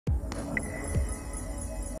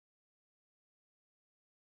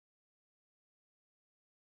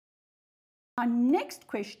Our next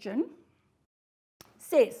question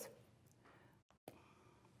says,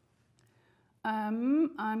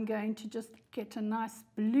 I'm going to just get a nice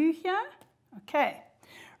blue here. Okay,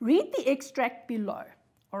 read the extract below.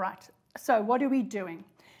 All right, so what are we doing?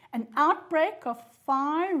 An outbreak of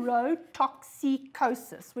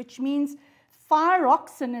thyrotoxicosis, which means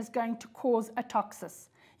thyroxine is going to cause a toxis.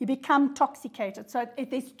 You become intoxicated, so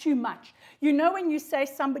there's too much. You know when you say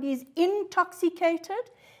somebody is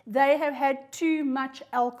intoxicated, they have had too much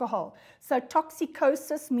alcohol. So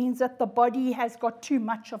toxicosis means that the body has got too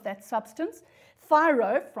much of that substance.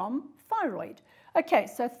 Thyro from thyroid. Okay,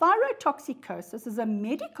 so thyrotoxicosis is a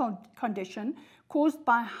medical condition caused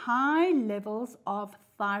by high levels of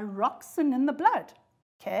thyroxine in the blood.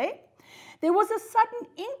 Okay, there was a sudden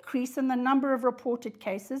increase in the number of reported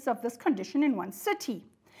cases of this condition in one city.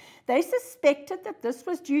 They suspected that this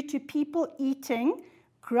was due to people eating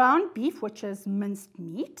ground beef, which is minced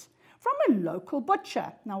meat, from a local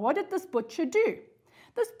butcher. Now, what did this butcher do?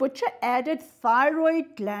 This butcher added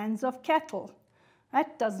thyroid glands of cattle.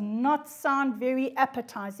 That does not sound very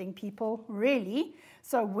appetizing, people, really.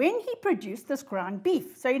 So when he produced this ground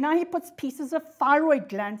beef, so now he puts pieces of thyroid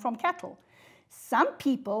gland from cattle. Some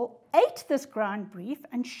people ate this ground beef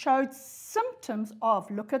and showed symptoms of,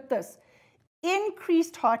 look at this,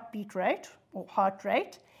 increased heartbeat rate or heart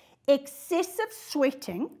rate, excessive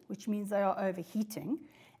sweating, which means they are overheating,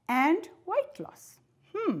 and weight loss.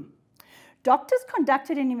 Doctors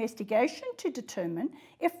conducted an investigation to determine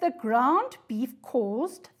if the ground beef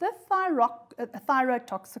caused the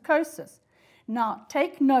thyrotoxicosis. Now,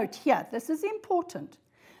 take note here, this is important.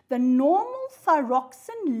 The normal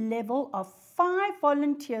thyroxine level of 5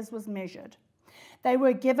 volunteers was measured. They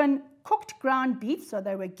were given cooked ground beef, so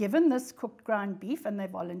they were given this cooked ground beef, and they're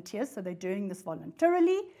volunteers, so they're doing this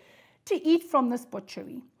voluntarily, to eat from this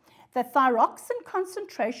butchery. The thyroxine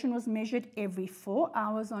concentration was measured every 4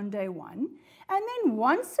 hours on day 1, and then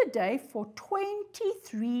once a day for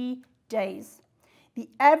 23 days. The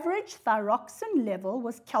average thyroxine level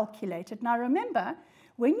was calculated. Now remember,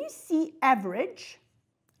 when you see average,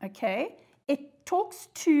 okay, it talks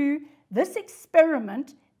to this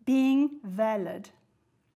experiment being valid.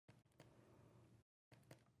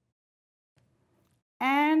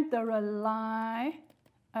 And the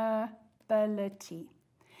reliability.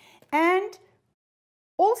 And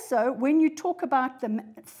also, when you talk about the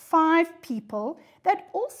 5 people, that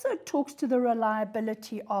also talks to the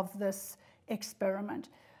reliability of this experiment.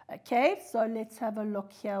 Okay, so let's have a look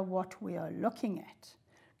here what we are looking at.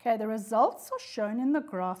 Okay, the results are shown in the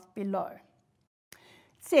graph below.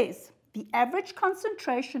 It says, the average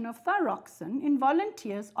concentration of thyroxine in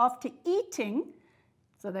volunteers after eating,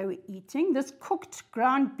 so they were eating this cooked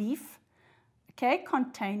ground beef, okay,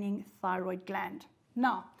 containing thyroid gland.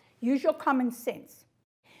 Now, use your common sense.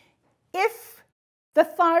 If the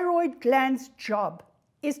thyroid gland's job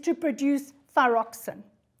is to produce thyroxine,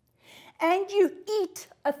 and you eat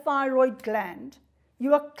a thyroid gland,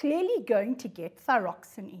 you are clearly going to get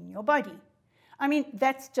thyroxine in your body. I mean,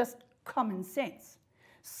 that's just common sense.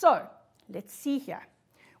 So, let's see here.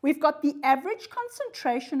 We've got the average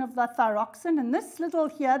concentration of the thyroxine, and this little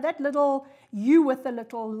here, that little U with a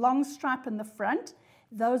little long stripe in the front,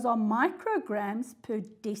 those are micrograms per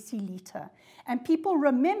deciliter. And people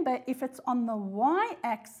remember, if it's on the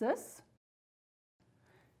y-axis,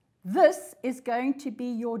 this is going to be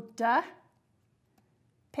your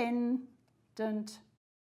dependent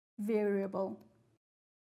variable.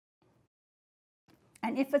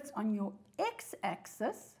 And if it's on your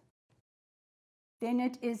x-axis, then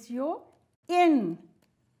it is your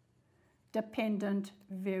independent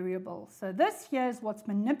variable. So this here is what's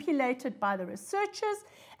manipulated by the researchers,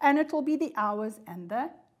 and it will be the hours and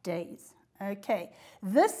the days. Okay,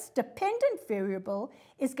 this dependent variable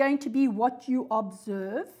is going to be what you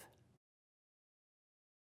observe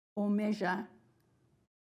or measure.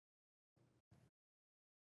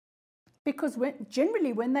 Because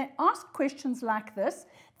generally when they ask questions like this,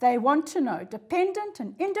 they want to know dependent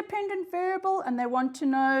and independent variable, and they want to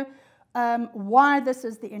know why this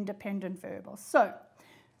is the independent variable. So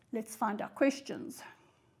let's find our questions.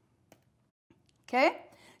 Okay,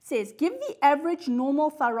 it says give the average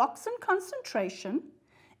normal thyroxine concentration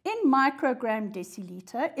in microgram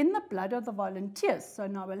deciliter in the blood of the volunteers. So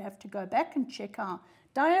now we'll have to go back and check our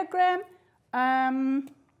diagram.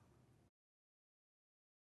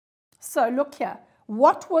 So look here,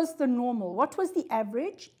 what was the normal? What was the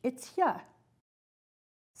average? It's here.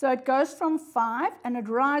 So it goes from 5 and it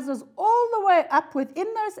rises all the way up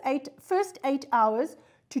within those first 8 hours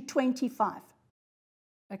to 25.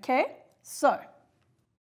 Okay, so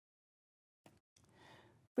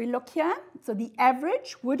if we look here, so the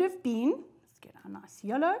average would have been, get our nice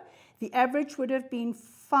yellow. The average would have been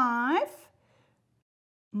 5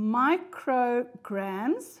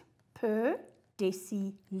 micrograms per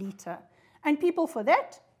deciliter. And people, for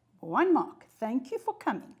that, 1 mark. Thank you for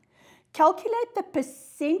coming. Calculate the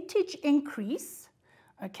percentage increase,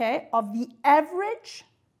 okay, of the average,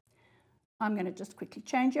 I'm going to just quickly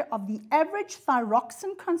change it, of the average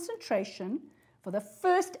thyroxine concentration for the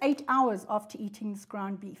first 8 hours after eating this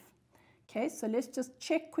ground beef. Okay, so let's just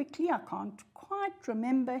check quickly. I can't quite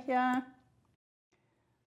remember here.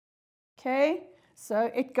 Okay,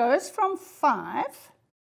 so it goes from 5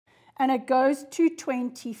 and it goes to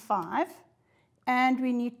 25. And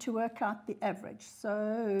we need to work out the average.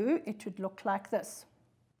 So it would look like this.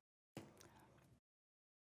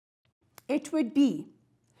 It would be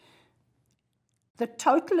the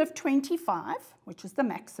total of 25, which is the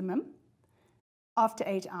maximum, after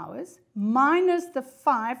 8 hours, minus the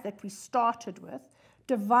 5 that we started with,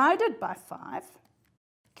 divided by 5,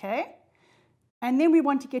 okay? And then we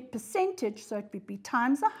want to get percentage, so it would be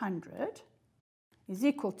times 100 is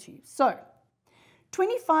equal to, so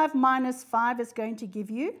 25 minus 5 is going to give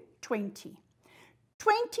you 20.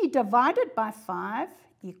 20 divided by 5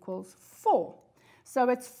 equals 4. So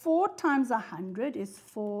it's 4 times 100 is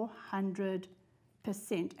 400%.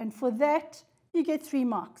 And for that, you get 3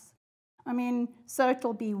 marks. I mean, so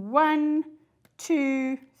it'll be 1,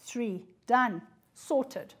 2, 3. Done.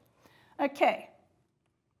 Sorted. Okay.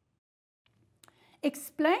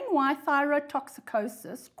 Explain why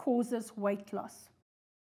thyrotoxicosis causes weight loss.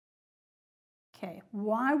 Okay,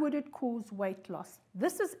 why would it cause weight loss?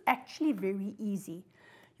 This is actually very easy.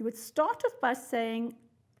 You would start off by saying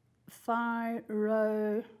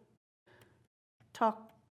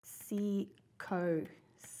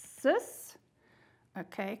thyrotoxicosis,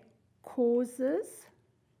 okay, causes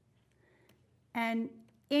an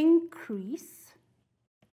increase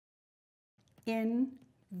in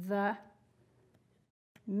the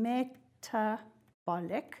metabolic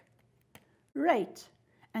rate.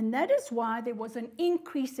 And that is why there was an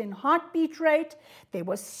increase in heartbeat rate. There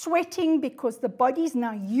was sweating because the body's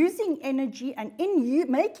now using energy, and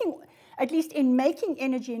at least in making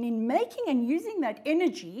energy and in making and using that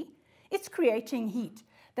energy, it's creating heat.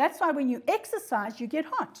 That's why when you exercise, you get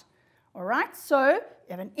hot. All right, so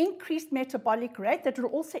you have an increased metabolic rate. That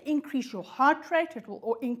will also increase your heart rate. It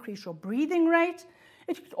will increase your breathing rate.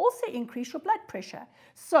 It could also increase your blood pressure.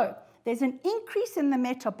 So there's an increase in the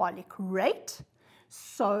metabolic rate.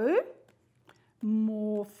 So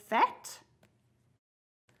more fat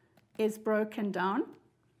is broken down,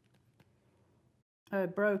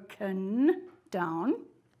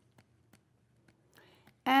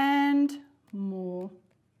 and more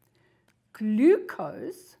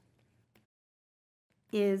glucose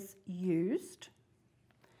is used,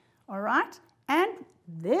 all right, and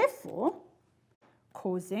therefore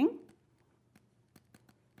causing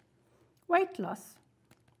weight loss.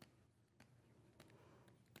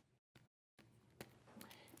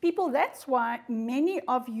 People, that's why many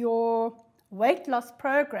of your weight loss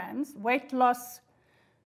programs, weight loss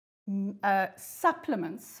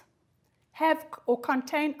supplements have or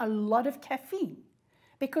contain a lot of caffeine.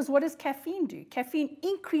 Because what does caffeine do? Caffeine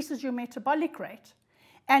increases your metabolic rate.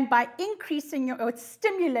 And by increasing it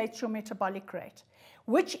stimulates your metabolic rate,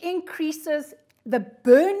 which increases the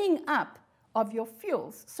burning up of your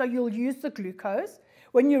fuels. So you'll use the glucose.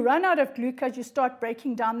 When you run out of glucose, you start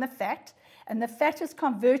breaking down the fat. And the fat is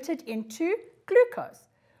converted into glucose,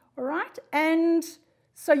 all right? And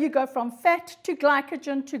so you go from fat to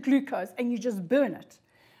glycogen to glucose, and you just burn it.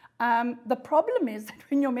 The problem is that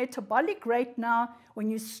when your metabolic rate now, when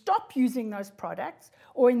you stop using those products,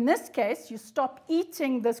 or in this case, you stop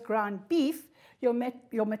eating this ground beef,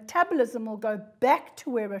 your metabolism will go back to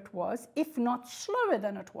where it was, if not slower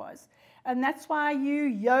than it was. And that's why you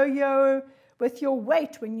yo-yo with your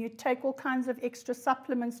weight when you take all kinds of extra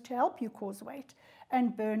supplements to help you cause weight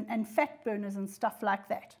and burn and fat burners and stuff like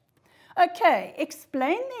that. Okay,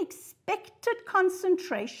 explain the expected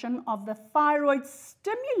concentration of the thyroid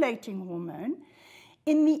stimulating hormone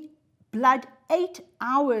in the blood 8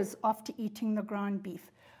 hours after eating the ground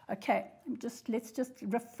beef. Okay, let's just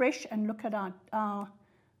refresh and look at our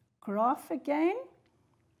graph again.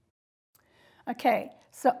 Okay,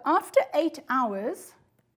 so after 8 hours,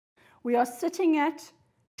 we are sitting at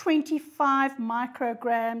 25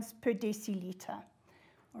 micrograms per deciliter.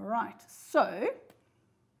 All right, so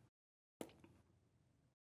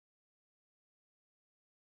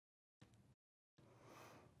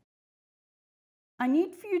I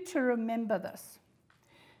need for you to remember this.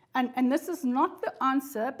 And this is not the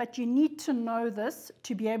answer, but you need to know this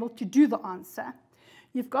to be able to do the answer.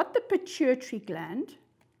 You've got the pituitary gland.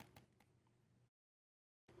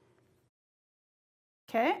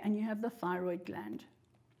 Okay, and you have the thyroid gland.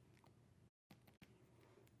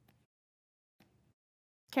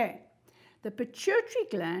 Okay, the pituitary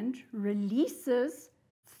gland releases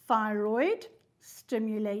thyroid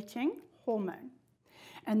stimulating hormone,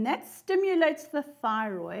 and that stimulates the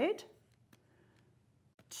thyroid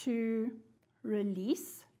to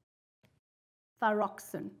release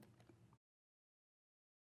thyroxine.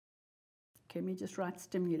 Okay, let me just write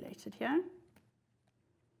stimulated here.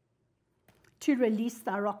 To release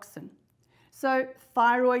thyroxine. So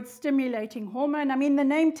thyroid stimulating hormone, I mean the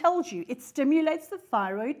name tells you, it stimulates the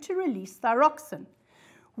thyroid to release thyroxine.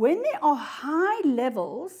 When there are high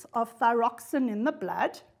levels of thyroxine in the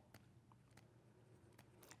blood,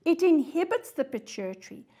 it inhibits the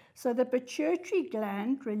pituitary. So the pituitary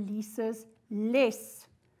gland releases less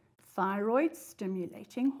thyroid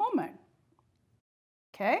stimulating hormone.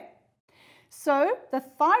 Okay? So the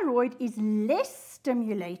thyroid is less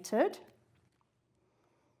stimulated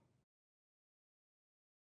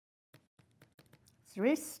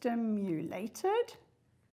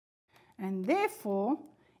and therefore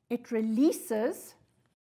it releases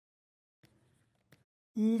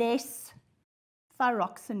less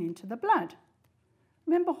thyroxine into the blood.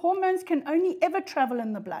 Remember, hormones can only ever travel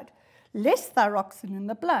in the blood. Less thyroxine in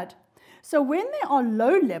the blood. So when there are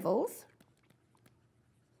low levels,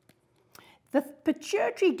 the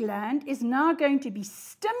pituitary gland is now going to be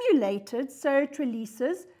stimulated, so it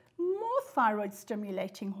releases more thyroid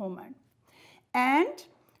stimulating hormone. And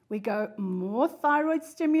we go more thyroid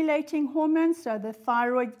stimulating hormone, so the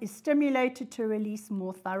thyroid is stimulated to release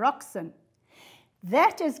more thyroxine.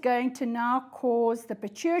 That is going to now cause the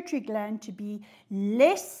pituitary gland to be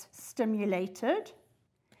less stimulated,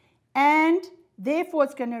 and therefore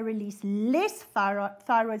it's going to release less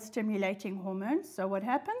thyroid stimulating hormone. So what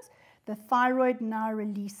happens? The thyroid now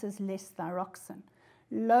releases less thyroxine.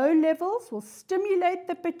 Low levels will stimulate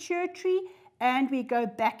the pituitary, and we go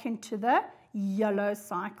back into the yellow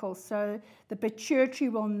cycle. So the pituitary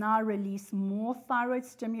will now release more thyroid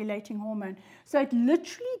stimulating hormone. So it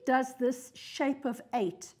literally does this shape of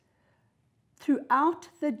 8 throughout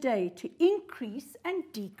the day to increase and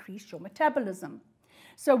decrease your metabolism.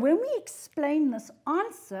 So when we explain this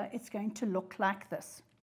answer, it's going to look like this.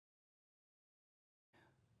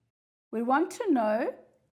 We want to know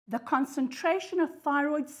the concentration of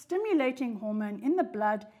thyroid stimulating hormone in the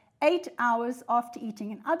blood 8 hours after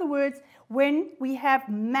eating. In other words, when we have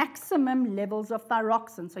maximum levels of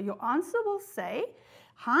thyroxine. So your answer will say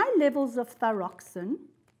high levels of thyroxine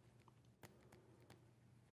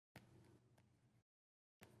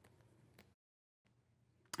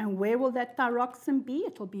and where will that thyroxine be?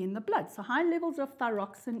 It will be in the blood. So high levels of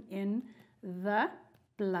thyroxine in the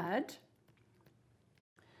blood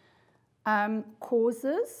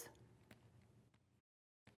causes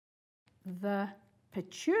the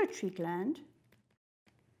pituitary gland,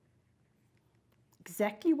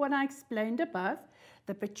 exactly what I explained above,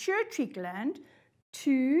 the pituitary gland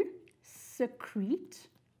to secrete,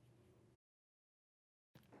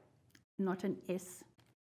 not an S,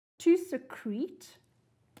 to secrete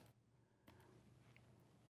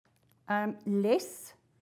less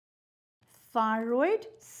thyroid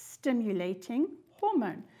stimulating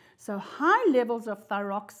hormone. So high levels of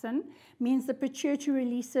thyroxine means the pituitary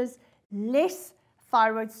releases less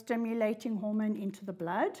thyroid stimulating hormone into the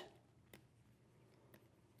blood.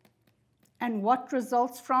 And what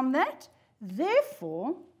results from that?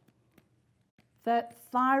 Therefore, the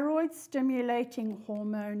thyroid stimulating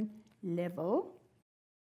hormone level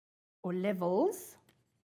or levels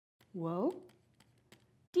will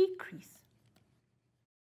decrease.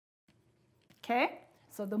 Okay,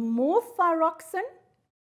 so the more thyroxine,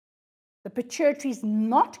 the pituitary is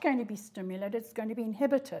not going to be stimulated, it's going to be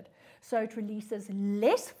inhibited. So it releases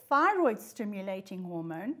less thyroid stimulating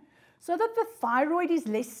hormone so that the thyroid is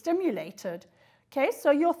less stimulated. Okay, so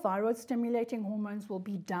your thyroid stimulating hormones will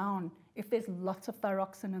be down if there's lots of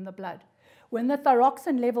thyroxine in the blood. When the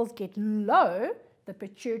thyroxine levels get low, the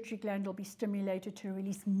pituitary gland will be stimulated to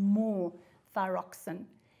release more thyroxine.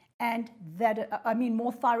 And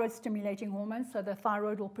more thyroid stimulating hormones, so the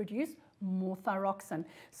thyroid will produce more thyroxine.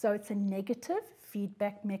 So it's a negative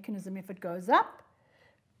feedback mechanism. If it goes up,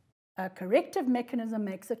 a corrective mechanism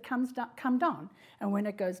makes it come down. And when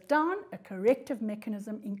it goes down, a corrective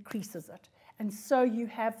mechanism increases it. And so you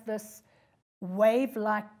have this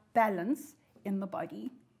wave-like balance in the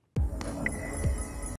body.